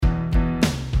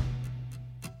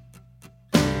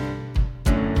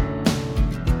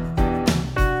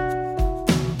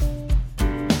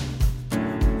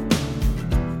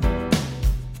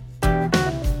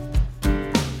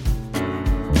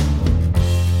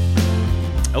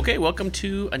Okay, welcome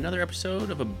to another episode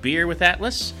of A Beer with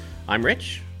Atlas. I'm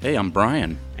Rich. Hey, I'm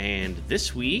Brian. And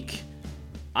this week,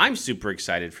 I'm super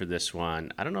excited for this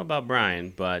one. I don't know about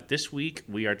Brian, but this week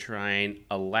we are trying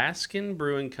Alaskan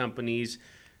Brewing Company's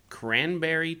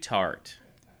Cranberry Tart.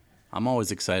 I'm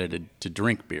always excited to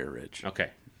drink beer, Rich. Okay.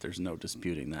 There's no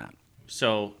disputing that.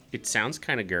 So, it sounds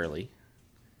kind of girly.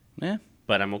 Yeah.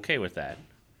 But I'm okay with that.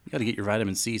 You got to get your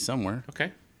vitamin C somewhere.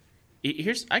 Okay.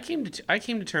 I came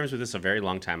to terms with this a very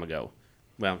long time ago.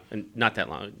 Well, not that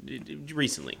long.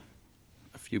 Recently.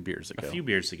 A few beers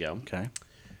ago. Okay.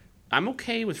 I'm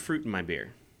okay with fruit in my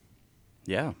beer.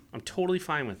 Yeah. I'm totally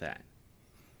fine with that.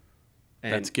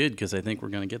 And that's good because I think we're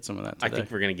going to get some of that today. I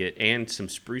think we're going to get some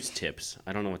spruce tips.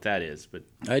 I don't know what that is, but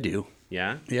I do.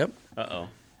 Yeah? Yep. Uh-oh.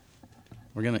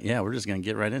 we're just going to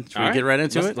get right into it. Should we right. get right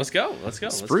into it? Let's go.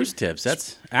 Spruce tips.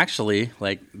 That's actually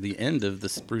like the end of the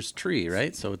spruce tree,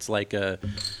 right? So it's like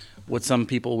what some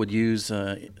people would use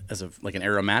as like an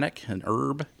aromatic, an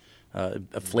herb,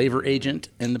 a flavor agent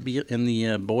in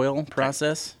the boil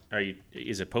process.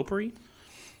 Is it potpourri?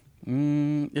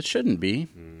 It shouldn't be.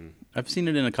 I've seen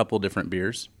it in a couple different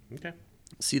beers. Okay.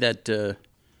 See that?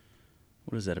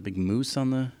 What is that? A big moose on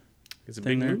the? It's a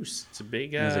big moose. It's a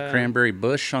big. There's a cranberry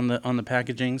bush on the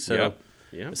packaging. So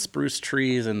yep. The spruce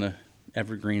tree is in the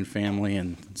evergreen family,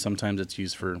 and sometimes it's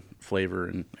used for flavor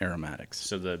and aromatics.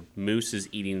 So the moose is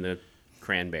eating the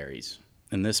cranberries.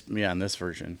 In this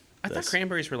version. I thought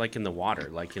cranberries were like in the water,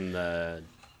 like in the.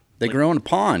 They grow in a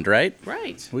pond, right?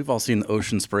 Right. We've all seen the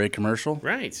Ocean Spray commercial.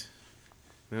 Right.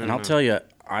 And I'll tell you,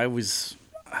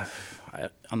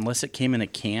 unless it came in a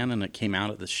can and it came out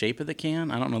of the shape of the can,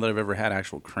 I don't know that I've ever had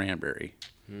actual cranberry,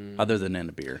 other than in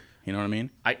a beer. You know what I mean?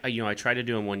 I tried to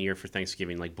do them one year for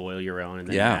Thanksgiving, like boil your own and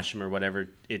then mash them or whatever.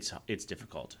 It's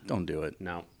difficult. Don't do it.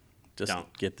 No. Just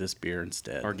get this beer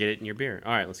instead. Or get it in your beer.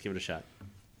 All right, let's give it a shot.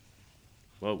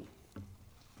 Whoa.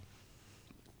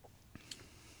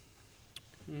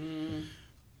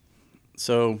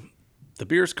 So, the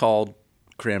beer's called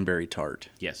Cranberry Tart.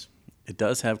 Yes. It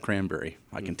does have cranberry.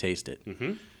 I can taste it.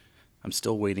 Mm-hmm. I'm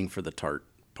still waiting for the tart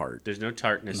part. There's no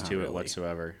tartness to it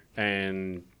whatsoever.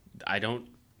 And I don't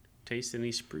taste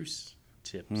any spruce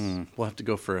tips. We'll have to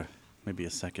go for maybe a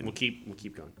second. We'll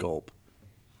keep going. Gulp.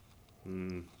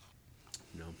 No.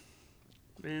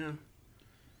 Yeah.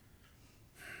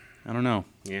 I don't know.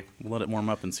 Yeah. We'll let it warm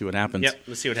up and see what happens. Yep.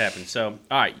 Let's see what happens. So,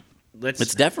 all right.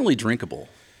 It's definitely drinkable.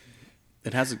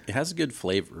 It has a good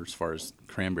flavor as far as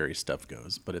cranberry stuff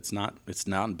goes, but it's not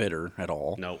bitter at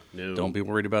all. No. Don't be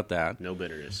worried about that. No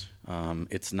bitterness.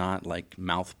 It's not like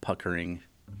mouth puckering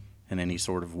in any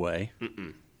sort of way.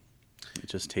 Mm-mm. It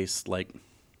just tastes like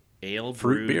ale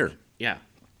fruit beer. Yeah,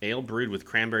 ale brewed with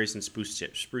cranberries and spruce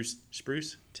tips.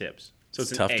 Spruce tips. So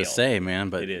it's tough to say, man,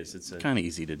 but it is. It's kind of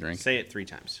easy to drink. Say it 3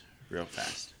 times, real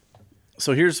fast.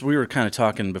 So we were kind of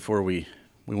talking before we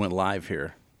went live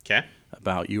here. Okay.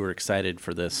 About you were excited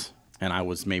for this, and I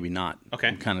was maybe not.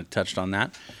 Okay. We kind of touched on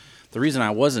that. The reason I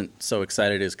wasn't so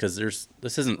excited is because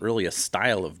this isn't really a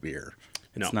style of beer.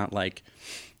 It's not like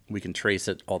we can trace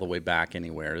it all the way back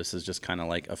anywhere. This is just kind of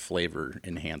like a flavor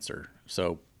enhancer.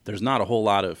 So there's not a whole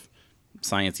lot of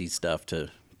sciencey stuff to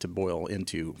boil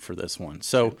into for this one.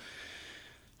 So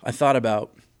I thought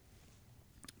about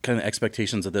kind of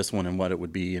expectations of this one and what it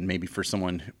would be, and maybe for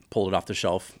someone who pulled it off the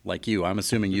shelf like you. I'm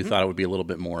assuming you thought it would be a little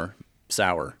bit more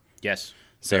sour. Yes.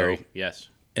 So yes.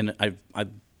 And I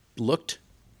looked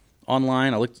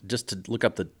online. I looked just to look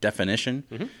up the definition,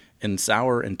 and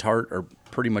sour and tart are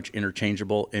pretty much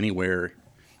interchangeable anywhere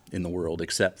in the world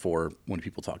except for when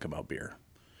people talk about beer.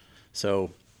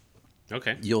 So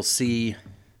you'll see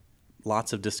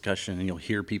lots of discussion, and you'll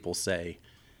hear people say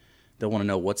they want to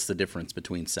know what's the difference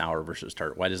between sour versus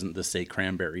tart. Why doesn't this say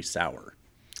cranberry sour?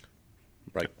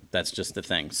 Right, that's just the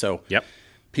thing. So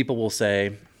people will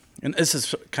say, and this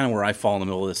is kind of where I fall in the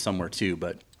middle of this somewhere too,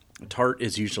 but tart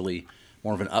is usually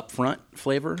more of an upfront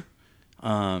flavor.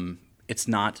 It's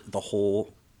not the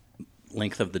whole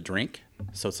length of the drink.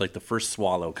 So it's like the first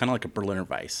swallow, kind of like a Berliner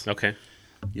Weiss. Okay.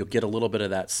 You'll get a little bit of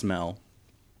that smell,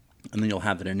 and then you'll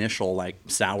have an initial like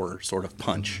sour sort of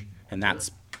punch, and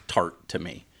that's tart to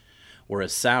me.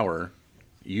 Whereas sour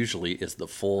usually is the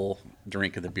full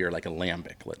drink of the beer, like a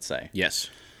lambic, let's say. Yes.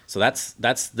 So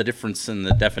that's the difference in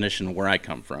the definition where I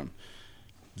come from.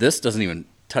 This doesn't even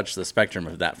touch the spectrum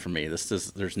of that for me.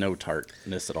 There's no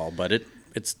tartness at all, but it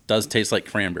does taste like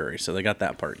cranberry, so they got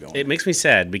that part going. It makes me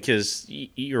sad because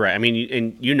you're right. I mean,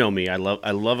 and you know me. I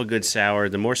love a good sour.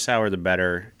 The more sour, the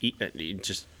better.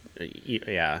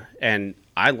 And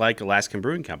I like Alaskan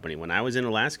Brewing Company. When I was in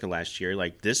Alaska last year,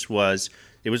 like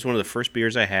it was one of the first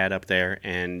beers I had up there,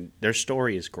 and their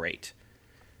story is great.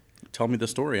 tell me the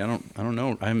story. I don't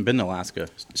know. I haven't been to Alaska.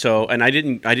 So, and I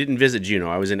didn't visit Juneau.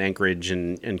 I was in Anchorage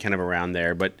and kind of around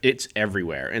there, but it's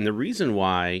everywhere. And the reason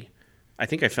why I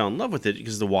think I fell in love with it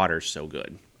because the water's so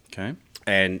good. Okay.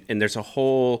 And there's a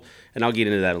whole, and I'll get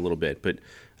into that a little bit, but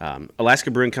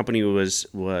Alaskan Brewing Company was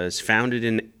founded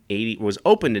was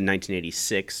opened in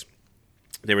 1986.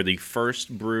 They were the first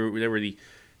the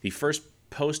first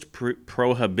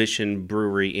post-prohibition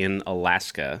brewery in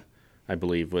Alaska, I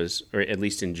believe or at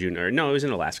least in June, or no, it was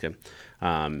in Alaska.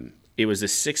 It was the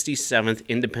 67th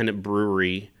independent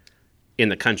brewery in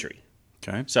the country.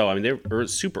 Okay. So, I mean, they were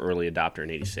super early adopter in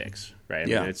 86, right? I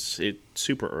Yeah. mean, it's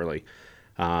super early.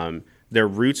 Their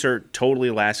roots are totally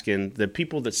Alaskan. The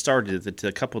people that started it,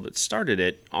 the couple that started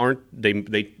it,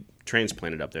 they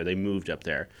transplanted up there. They moved up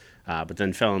there, but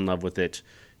then fell in love with it.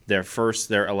 Their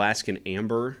Alaskan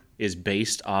Amber is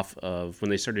based off of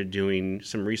when they started doing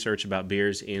some research about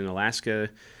beers in Alaska.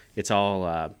 It's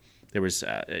all there was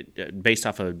based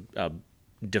off a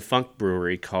defunct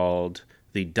brewery called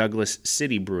the Douglas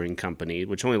City Brewing Company,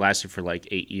 which only lasted for like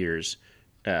 8 years,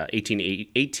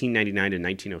 1899 to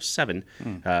 1907.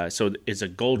 So it's a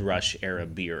Gold Rush era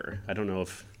beer. I don't know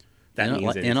if that means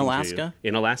anything in to Alaska. you.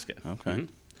 In Alaska. Okay.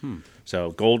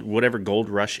 So whatever Gold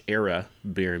Rush era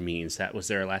beer means, that was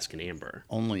their Alaskan Amber.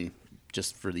 Only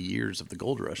just for the years of the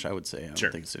Gold Rush, I would say. I don't Sure.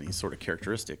 think it's any sort of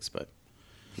characteristics, but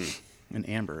an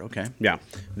amber. Okay. Yeah,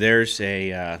 there's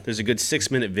a good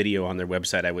 6-minute video on their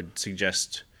website. I would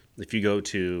suggest if you go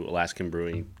to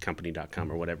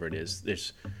AlaskanBrewingCompany.com or whatever it is,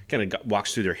 there's kind of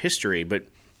walks through their history. But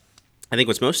I think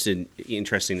what's most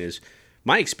interesting is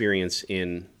my experience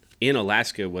in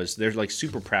Alaska was they're like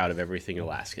super proud of everything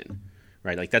Alaskan,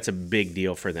 right? Like that's a big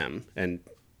deal for them, and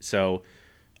so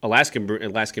Alaskan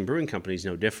Brewing Company is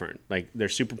no different. Like they're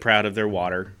super proud of their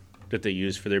water that they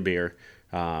use for their beer.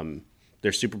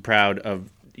 They're super proud of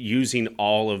using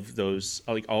all of those,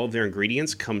 like all of their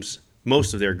ingredients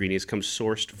most of their ingredients come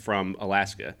sourced from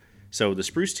Alaska. So the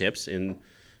spruce tips in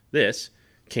this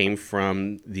came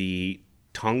from the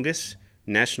Tongass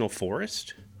National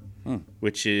Forest,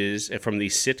 which is from the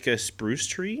Sitka spruce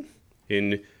tree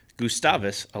in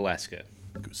Gustavus, Alaska.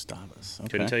 Gustavus. Okay.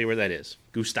 Couldn't tell you where that is.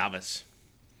 Gustavus.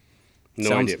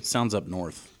 No idea. Sounds up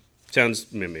north.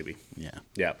 Sounds maybe. Yeah.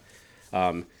 Yeah.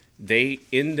 They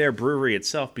in their brewery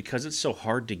itself, because it's so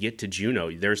hard to get to Juneau,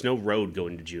 there's no road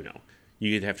going to Juneau.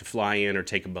 You either have to fly in or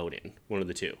take a boat in, one of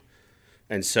the two.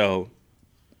 And so,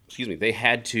 they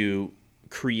had to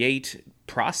create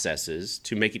processes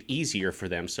to make it easier for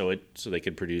them so they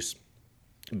could produce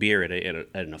beer at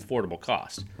an affordable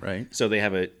cost. Right. So they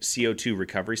have a CO2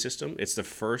 recovery system. It's the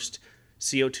first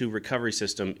CO2 recovery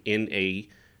system in a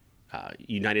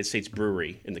United States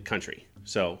brewery in the country.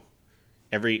 So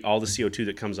all the CO2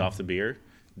 that comes off the beer,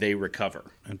 they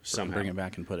recover And somehow. bring it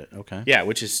back and put it. Okay. Yeah,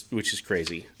 which is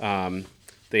crazy.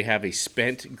 They have a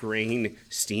spent grain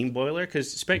steam boiler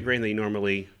because spent grain they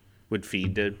normally would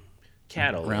feed to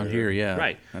cattle Around here, yeah.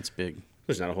 right. That's big.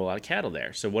 There's not a whole lot of cattle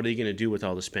there. So what are you going to do with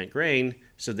all the spent grain?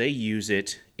 So they use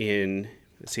it in.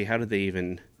 Let's see, how did they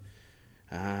even?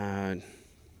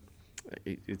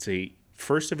 It's a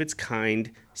first of its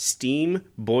kind steam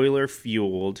boiler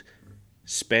fueled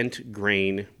spent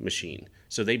grain machine.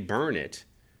 So they burn it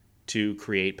to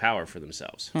create power for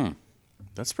themselves,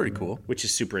 That's pretty cool. which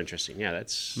is super interesting. Yeah,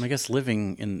 that's And I guess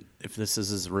if this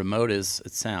is as remote as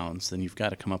it sounds, then you've got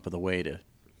to come up with a way to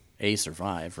A,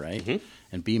 survive, right? Mm-hmm.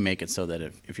 And B, make it so that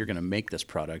if you're going to make this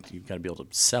product, you've got to be able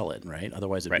to sell it, right?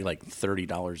 Otherwise, it'd be like $30 a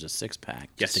 6-pack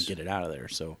just Yes. to get it out of there.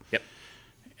 So, Yep.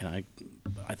 And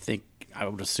I think I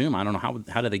would assume, I don't know,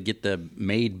 how do they get the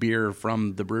made beer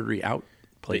from the brewery out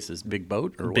places? Big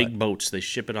boat or Big what? boats. They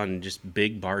ship it on just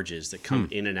big barges that come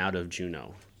in and out of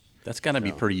Juneau. That's got to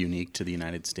be pretty unique to the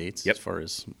United States Yep. as far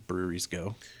as breweries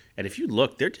go. And if you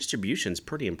look, their distribution's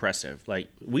pretty impressive. Like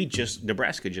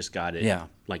Nebraska just got it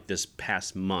like this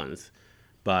past month,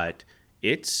 but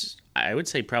it's, I would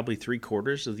say probably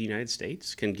 3/4 of the United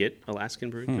States can get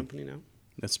Alaskan Brewing Company now.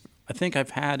 I think I've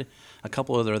had a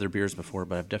couple of their other beers before,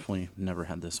 but I've definitely never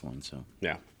had this one. So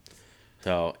Yeah.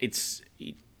 So it's,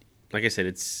 like I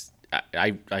said,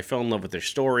 I fell in love with their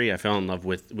story. I fell in love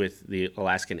with the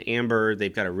Alaskan Amber.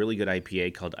 They've got a really good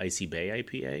IPA called Icy Bay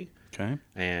IPA. okay,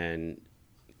 And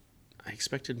I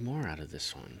expected more out of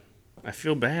this one. I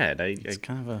feel bad. it's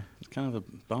kind of a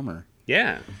bummer.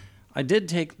 Yeah. I did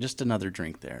take just another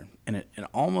drink there, and it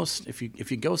almost, if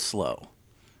you go slow,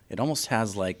 it almost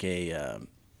has like a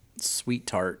sweet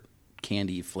tart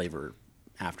candy flavor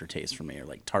aftertaste for me, or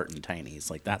like tart and tinies,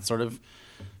 like that sort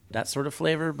of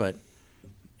flavor. But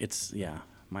it's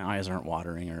my eyes aren't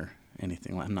watering or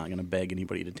anything. I'm not going to beg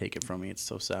anybody to take it from me. It's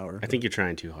so sour. I think you're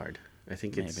trying too hard. I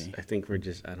think Maybe. I think we're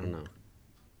just. I don't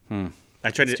know. I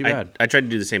Too bad. I tried to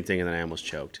do the same thing and then I almost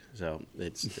choked. So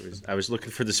I was looking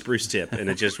for the spruce tip and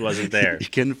it just wasn't there. You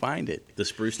couldn't find it. The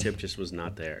spruce tip just was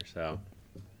not there. So,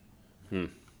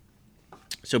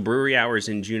 So brewery hours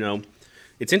in Juneau.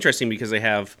 It's interesting because they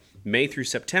have May through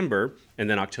September and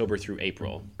then October through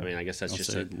April. I mean, I guess that's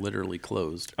just a literally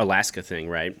closed. Alaska thing,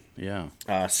 right? Yeah.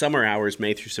 Summer hours,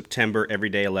 May through September, every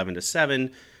day 11 to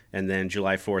 7. And then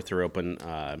July 4th, they're open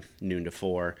noon to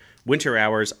 4. Winter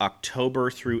hours,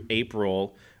 October through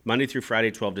April, Monday through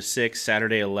Friday, 12 to 6,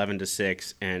 Saturday, 11 to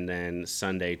 6, and then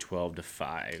Sunday, 12 to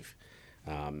 5.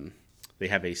 They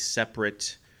have a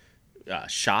separate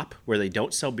shop where they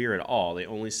don't sell beer at all. They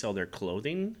only sell their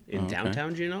clothing in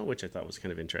downtown Juneau, which I thought was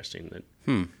kind of interesting.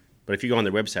 But if you go on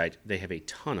their website, they have a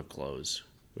ton of clothes,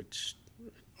 which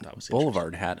I thought was interesting.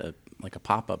 Boulevard had a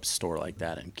pop-up store like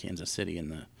that in Kansas City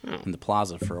in the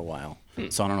plaza for a while.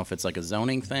 So I don't know if it's like a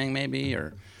zoning thing maybe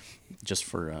or just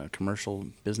for commercial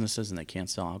businesses and they can't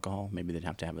sell alcohol. Maybe they'd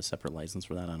have to have a separate license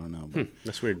for that. I don't know. But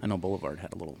That's weird. I know Boulevard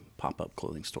had a little pop-up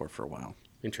clothing store for a while.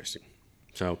 Interesting.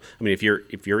 So, I mean, if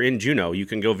you're in Juneau, you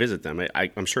can go visit them.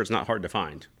 I'm sure it's not hard to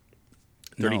find.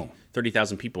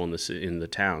 30,000 people in the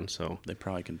town, so they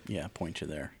probably can point you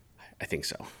there. I think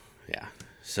so. Yeah.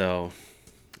 So,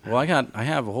 well, I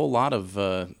have a whole lot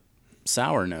of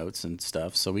sour notes and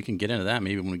stuff, so we can get into that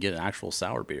maybe when we get an actual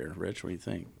sour beer. Rich, what do you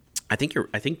think? I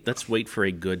think let's wait for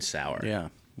a good sour. Yeah,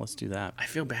 let's do that. I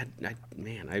feel bad.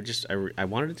 I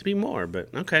wanted it to be more,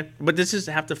 but okay. But this is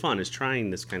half the fun is trying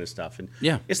this kind of stuff, and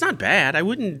yeah, it's not bad. I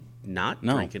wouldn't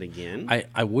drink it again.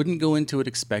 I wouldn't go into it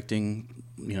expecting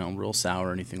real sour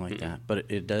or anything like that.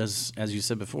 But it does, as you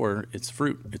said before, it's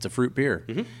fruit. It's a fruit beer,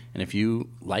 and if you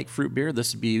like fruit beer,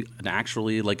 this would be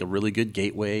actually like a really good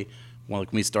gateway. Well,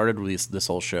 like when we started this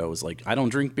whole show, it was like, I don't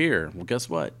drink beer. Well, guess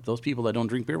what? Those people that don't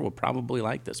drink beer will probably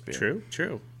like this beer.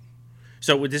 True.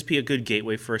 So would this be a good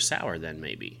gateway for a sour then,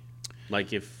 maybe?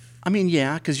 Like if... I mean,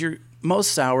 yeah, because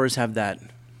most sours have that,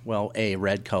 a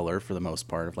red color for the most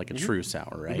part of like a true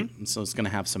sour, right? And so it's going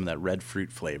to have some of that red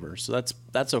fruit flavor. So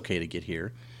that's okay to get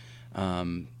here. I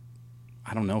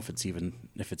don't know if it's even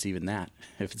that,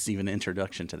 if it's even an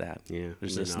introduction to that. Yeah.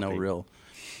 There's just no real...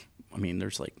 I mean,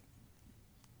 there's like...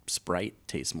 Sprite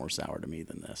tastes more sour to me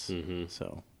than this.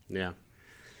 So yeah.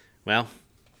 Well,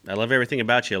 I love everything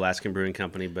about you, Alaskan Brewing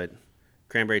Company, but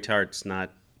Cranberry Tart's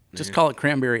not. Just call it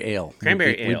Cranberry Ale. Ale.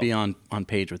 We'd be on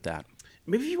page with that.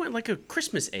 Maybe if you went like a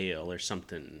Christmas ale or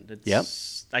something. Yep.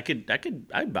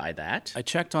 I'd buy that. I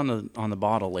checked on the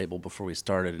bottle label before we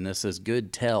started, and this says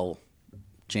 "Good Tell,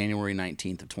 January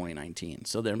 19th of 2019."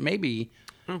 So they're maybe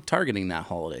targeting that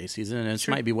holiday season, and this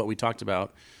might be what we talked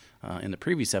about. In the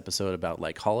previous episode about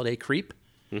like holiday creep,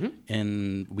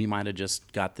 and we might have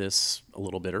just got this a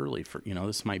little bit early for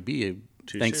this might be a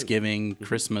Thanksgiving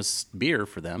Christmas beer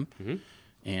for them,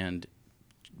 and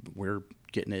we're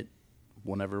getting it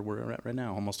whenever we're at right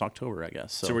now, almost October, I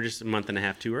guess. So we're just a month and a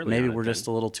half too early. Maybe we're just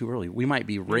a little too early. We might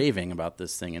be raving about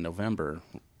this thing in November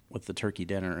with the turkey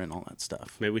dinner and all that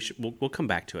stuff. Maybe we'll come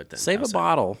back to it then. Save a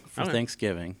bottle for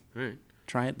Thanksgiving. All right.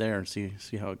 Try it there and see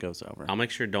how it goes over. I'll make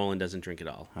sure Dolan doesn't drink it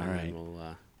all. All right.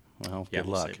 Good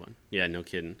luck. Save one. Yeah, no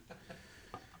kidding.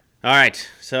 All right.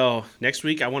 So next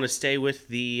week I want to stay with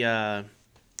the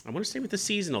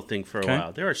seasonal thing for a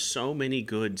while. There are so many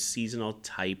good seasonal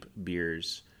type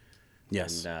beers.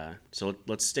 Yes. And so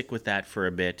let's stick with that for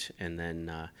a bit, and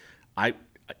then I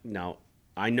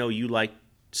know you like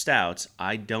stouts.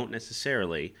 I don't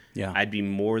necessarily. Yeah. I'd be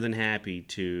more than happy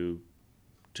to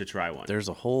try one. There's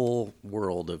a whole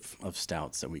world of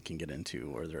stouts that we can get into,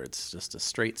 whether it's just a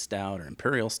straight stout or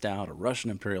imperial stout, a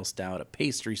Russian imperial stout, a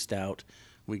pastry stout.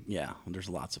 There's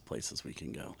lots of places we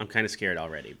can go. I'm kind of scared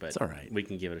already, but it's all right. We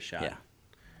can give it a shot. Yeah.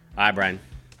 All right, Brian.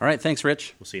 All right, thanks,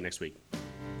 Rich. We'll see you next week.